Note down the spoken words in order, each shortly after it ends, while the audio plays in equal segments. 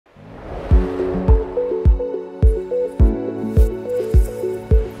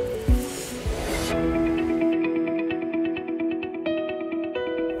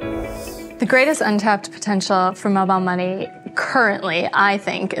The greatest untapped potential for mobile money currently, I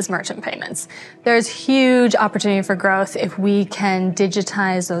think, is merchant payments. There's huge opportunity for growth if we can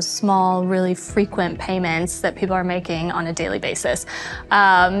digitize those small, really frequent payments that people are making on a daily basis.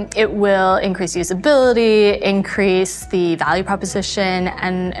 It will increase usability, increase the value proposition,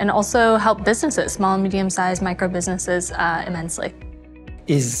 and also help businesses, small and medium-sized micro businesses, immensely.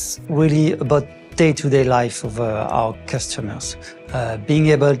 Is really about day-to-day life of our customers. Being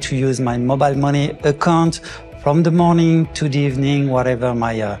able to use my mobile money account from the morning to the evening, whatever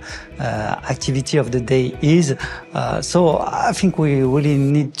my activity of the day is. So I think we really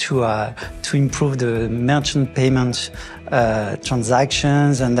need to improve the merchant payment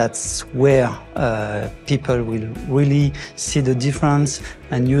transactions, and that's where people will really see the difference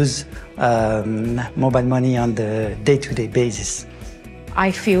and use mobile money on the day-to-day basis.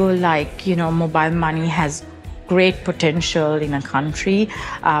 I feel like, mobile money has great potential in a country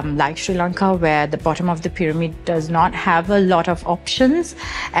like Sri Lanka, where the bottom of the pyramid does not have a lot of options.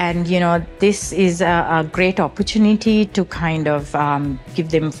 And, this is a great opportunity to kind of get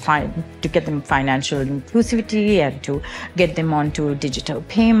them financial inclusivity and to get them onto digital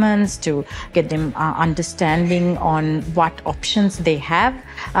payments, to get them understanding on what options they have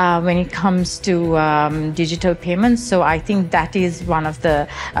when it comes to digital payments. So I think that is one of the,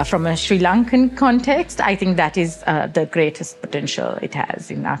 from a Sri Lankan context, I think that is the greatest potential it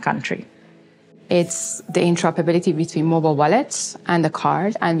has in our country. It's the interoperability between mobile wallets and the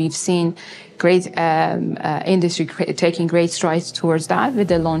card, and we've seen great industry taking great strides towards that with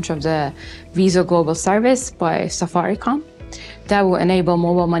the launch of the Visa Global Service by Safaricom. That will enable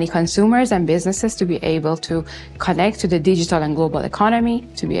mobile money consumers and businesses to be able to connect to the digital and global economy,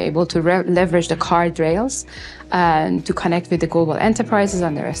 to be able to leverage the card rails, and to connect with the global enterprises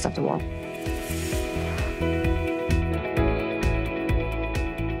and the rest of the world.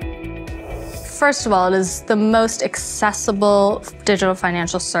 First of all, it is the most accessible digital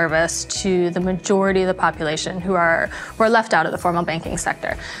financial service to the majority of the population who are left out of the formal banking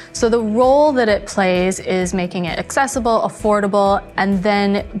sector. So the role that it plays is making it accessible, affordable, and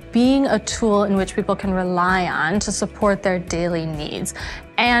then being a tool in which people can rely on to support their daily needs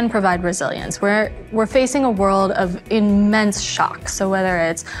and provide resilience. We're facing a world of immense shock. So whether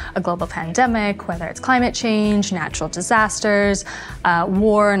it's a global pandemic, whether it's climate change, natural disasters,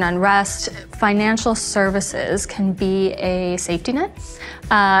 war and unrest, financial services can be a safety net.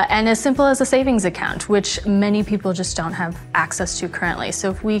 And as simple as a savings account, which many people just don't have access to currently.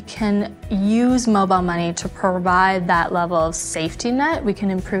 So if we can use mobile money to provide that level of safety net, we can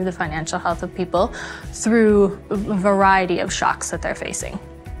improve the financial health of people through a variety of shocks that they're facing.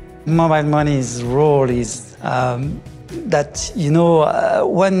 Mobile money's role is that,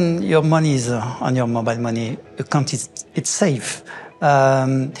 when your money is on your mobile money account, it's safe.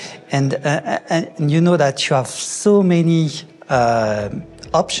 And you know that you have so many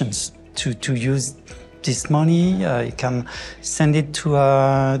options to use this money. You can send it to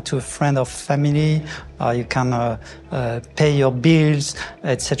a friend or family, you can pay your bills,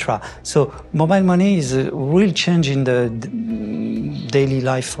 etc. So mobile money is a real change in the daily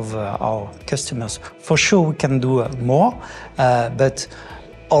life of our customers. For sure, we can do more, but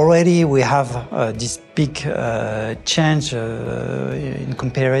already we have this big change in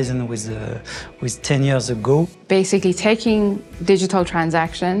comparison with 10 years ago. Basically taking digital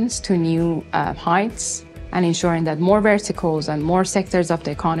transactions to new heights and ensuring that more verticals and more sectors of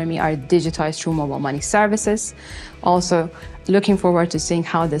the economy are digitized through mobile money services. Also looking forward to seeing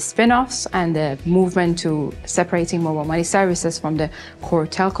how the spin-offs and the movement to separating mobile money services from the core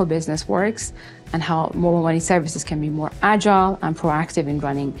telco business works, and how mobile money services can be more agile and proactive in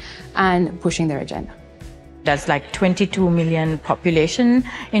running and pushing their agenda. There's like 22 million population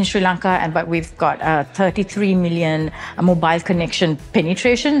in Sri Lanka, but we've got 33 million mobile connection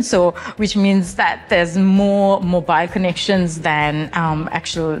penetration. So, which means that there's more mobile connections than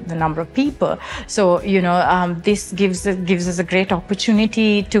the number of people. So, this gives us a great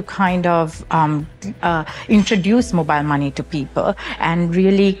opportunity to kind of introduce mobile money to people and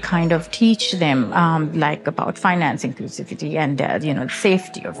really kind of teach them about finance inclusivity and the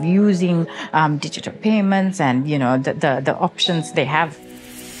safety of using digital payments and the options they have.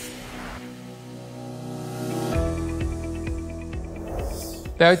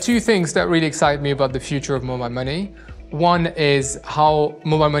 There are two things that really excite me about the future of mobile money. One is how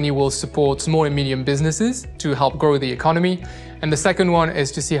mobile money will support small and medium businesses to help grow the economy. And the second one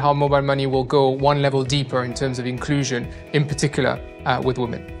is to see how mobile money will go one level deeper in terms of inclusion, in particular with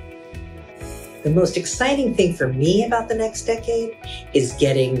women. The most exciting thing for me about the next decade is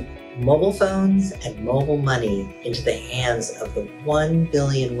getting mobile phones and mobile money into the hands of the 1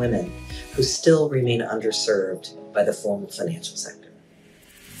 billion women who still remain underserved by the formal financial sector.